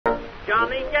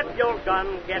Johnny, get your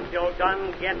gun, get your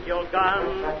gun, get your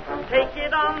gun. Take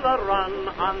it on the run,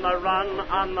 on the run,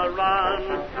 on the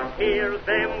run. Hear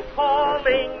them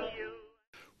calling you.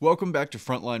 Welcome back to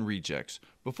Frontline Rejects.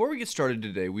 Before we get started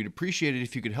today, we'd appreciate it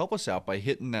if you could help us out by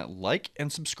hitting that like and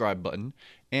subscribe button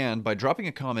and by dropping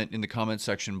a comment in the comment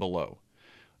section below.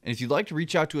 And if you'd like to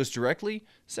reach out to us directly,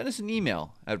 send us an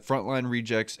email at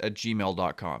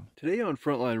frontlinerejects@gmail.com. Today on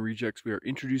Frontline Rejects, we are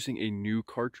introducing a new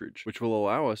cartridge, which will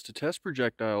allow us to test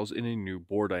projectiles in a new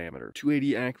bore diameter.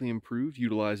 280 Ackley Improved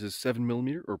utilizes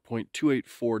 7mm or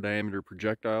 .284 diameter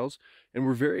projectiles, and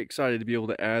we're very excited to be able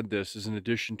to add this as an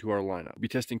addition to our lineup. We'll be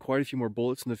testing quite a few more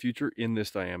bullets in the future in this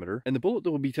diameter, and the bullet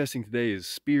that we'll be testing today is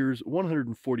Speer's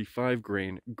 145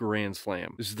 grain Grand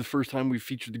Slam. This is the first time we've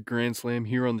featured the Grand Slam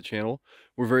here on the channel.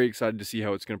 We're very excited to see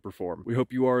how it's going to perform. We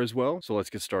hope you are as well, so let's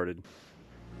get started.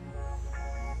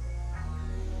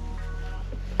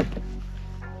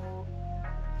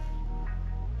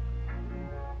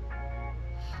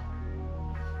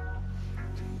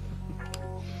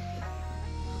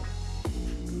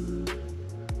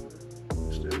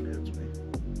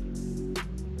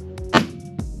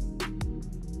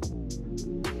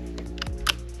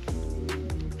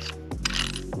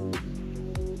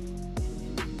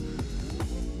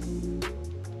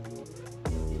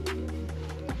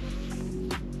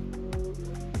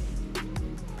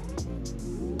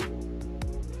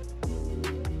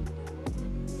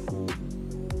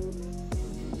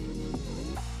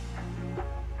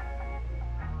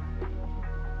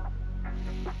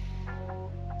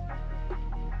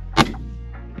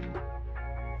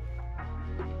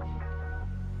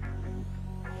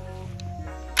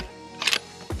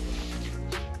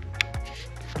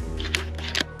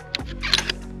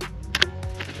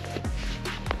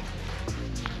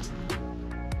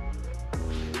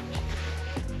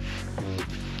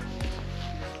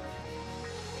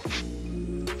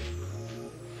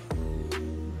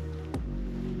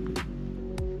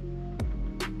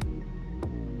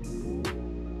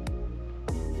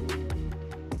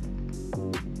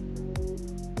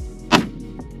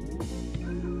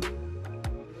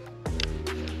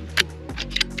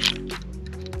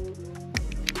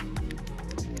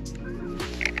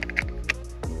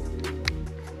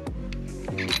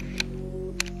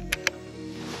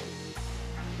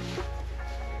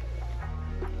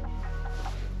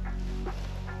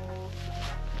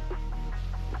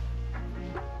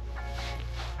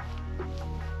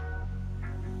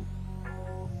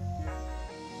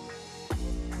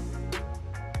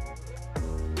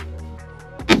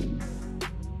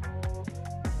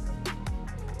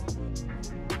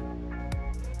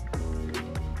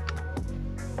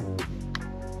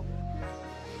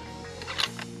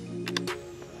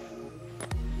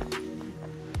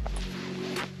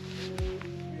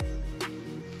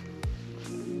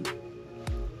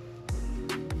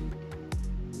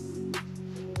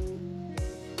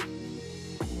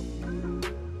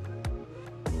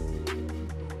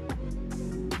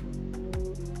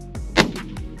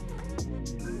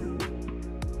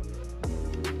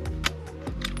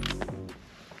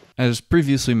 As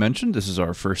previously mentioned, this is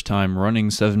our first time running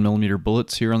 7mm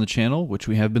bullets here on the channel, which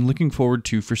we have been looking forward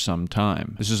to for some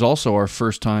time. This is also our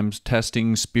first time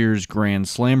testing Speer's Grand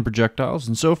Slam projectiles,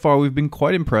 and so far we've been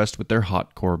quite impressed with their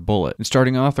hot core bullet. And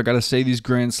starting off, I gotta say these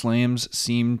Grand Slams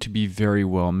seem to be very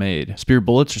well made. Speer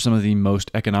bullets are some of the most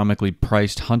economically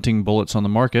priced hunting bullets on the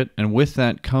market, and with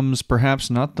that comes perhaps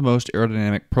not the most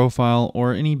aerodynamic profile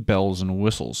or any bells and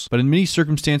whistles. But in many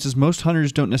circumstances, most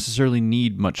hunters don't necessarily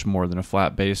need much more than a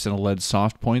flat base and a lead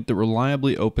soft point that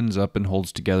reliably opens up and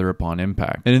holds together upon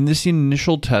impact. And in this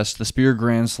initial test, the Speer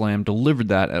Grand Slam delivered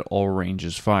that at all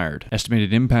ranges fired.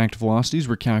 Estimated impact velocities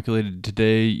were calculated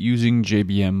today using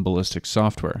JBM ballistic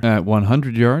software. At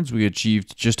 100 yards, we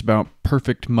achieved just about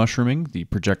perfect mushrooming. The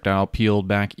projectile peeled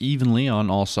back evenly on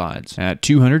all sides. At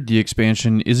 200, the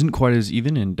expansion isn't quite as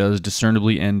even and does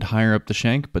discernibly end higher up the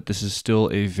shank, but this is still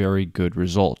a very good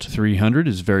result. 300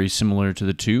 is very similar to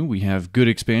the two. We have good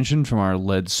expansion from our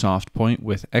lead soft point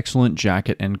with excellent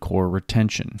jacket and core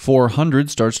retention. 400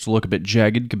 starts to look a bit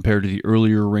jagged compared to the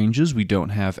earlier ranges. We don't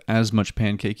have as much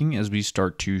pancaking as we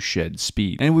start to shed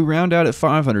speed. And we round out at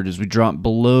 500 as we drop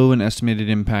below an estimated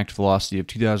impact velocity of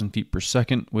 2,000 feet per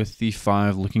second with the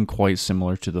 .385 looking quite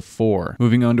similar to the 4.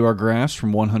 Moving on to our graphs,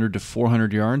 from 100 to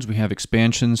 400 yards, we have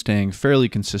expansion staying fairly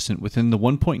consistent within the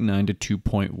 1.9 to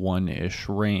 2.1-ish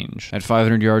range. At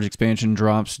 500 yards, expansion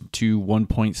drops to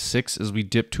 1.6 as we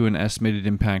dip to an estimated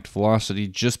impact velocity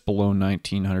just below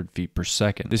 1900 feet per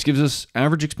second. This gives us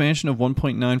average expansion of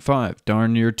 1.95,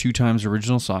 darn near 2 times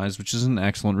original size, which is an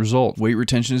excellent result. Weight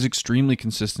retention is extremely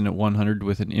consistent at 100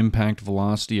 with an impact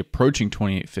velocity approaching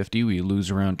 2850. We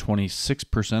lose around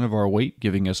 26% of our weight,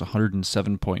 giving us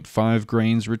 107.5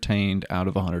 grains retained out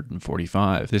of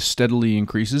 145. This steadily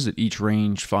increases at each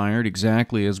range fired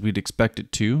exactly as we'd expect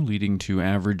it to, leading to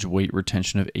average weight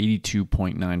retention of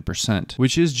 82.9%,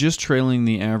 which is just trailing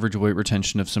the average weight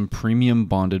retention of some premium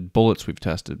bonded bullets we've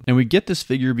tested. And we get this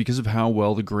figure because of how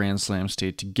well the Grand Slam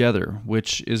stayed together,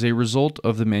 which is a result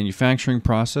of the manufacturing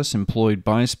process employed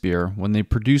by Speer when they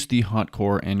produced the hot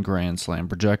core and Grand Slam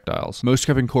projectiles. Most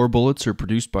cup and core bullets are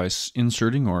produced by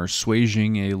inserting or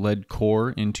swaging a lead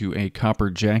core into a copper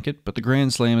jacket, but the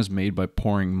Grand Slam is made by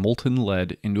pouring molten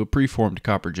lead into a preformed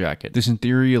copper jacket. This in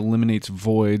theory eliminates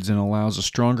voids and allows a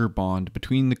stronger bond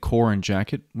between the core and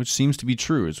jacket, which seems to be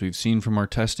true as we've seen from our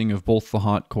testing of both the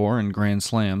hot core and Grand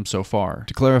Slam so far.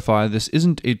 To clarify, this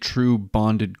isn't a true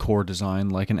bonded core design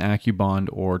like an AccuBond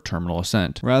or Terminal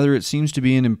Ascent. Rather, it seems to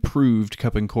be an improved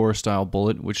cup and core style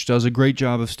bullet, which does a great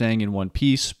job of staying in one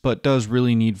piece, but does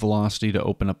really need velocity to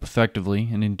open up effectively,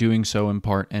 and in doing so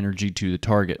impart energy to the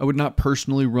target. I would not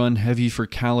personally run heavy for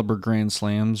caliber Grand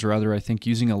Slams, rather I think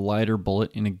using a lighter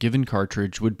bullet in a given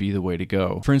cartridge would be the way to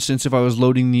go. For instance, if I was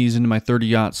loading these into my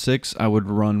 30-06, I would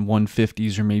run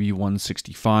 150s or maybe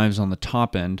 165s on the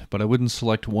top end, but I wouldn't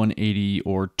select 180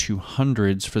 or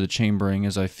 200s for the chambering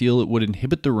as I feel it would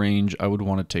inhibit the range I would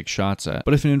want to take shots at.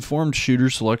 But if an informed shooter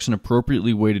selects an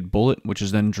appropriately weighted bullet, which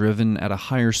is then driven at a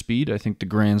higher speed, I think the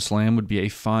Grand Slam would be a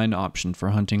fine option for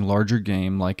hunting larger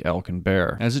game like elk and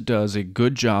bear, as it does a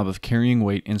good job of carrying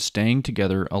weight and staying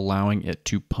together, allowing it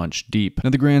to punch deep. Now,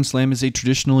 the Grand Slam is a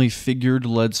traditionally figured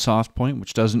lead soft point,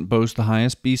 which doesn't boast the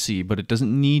highest BC, but it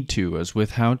doesn't need to, as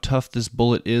with how tough this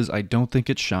bullet is, I don't think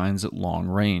it shines at long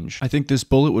range. I think this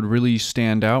bullet would really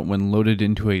stand out when loaded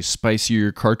into a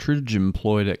spicier cartridge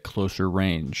employed at closer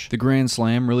range. The Grand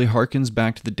Slam really harkens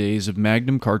back to the days of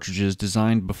Magnum cartridges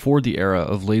designed before the era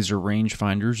of laser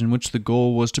rangefinders, in which the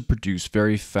goal was to produce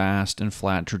very fast and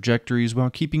flat trajectories while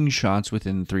keeping shots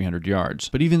within 300 yards.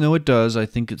 But even though it does, I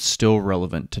think it's still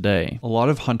relevant today. A lot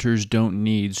of hunters don't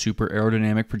need super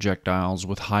aerodynamic projectiles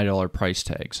with high dollar price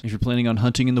tags. If you're planning on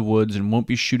hunting in the woods and won't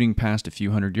be shooting past a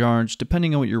few hundred yards,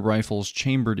 depending on what your rifle's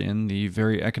chambered in, the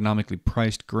very economically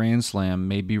priced Grand Slam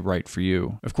may be right for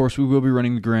you. Of course, we will be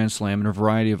running the Grand Slam in a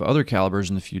variety of other calibers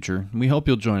in the future, and we hope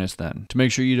you'll join us then. To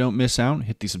make sure you don't miss out,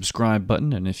 hit the subscribe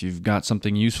button, and if you've got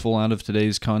something useful out of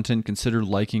today's content, consider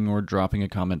liking or dropping a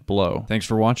comment below. Thanks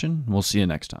for watching, and we'll see you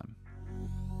next time.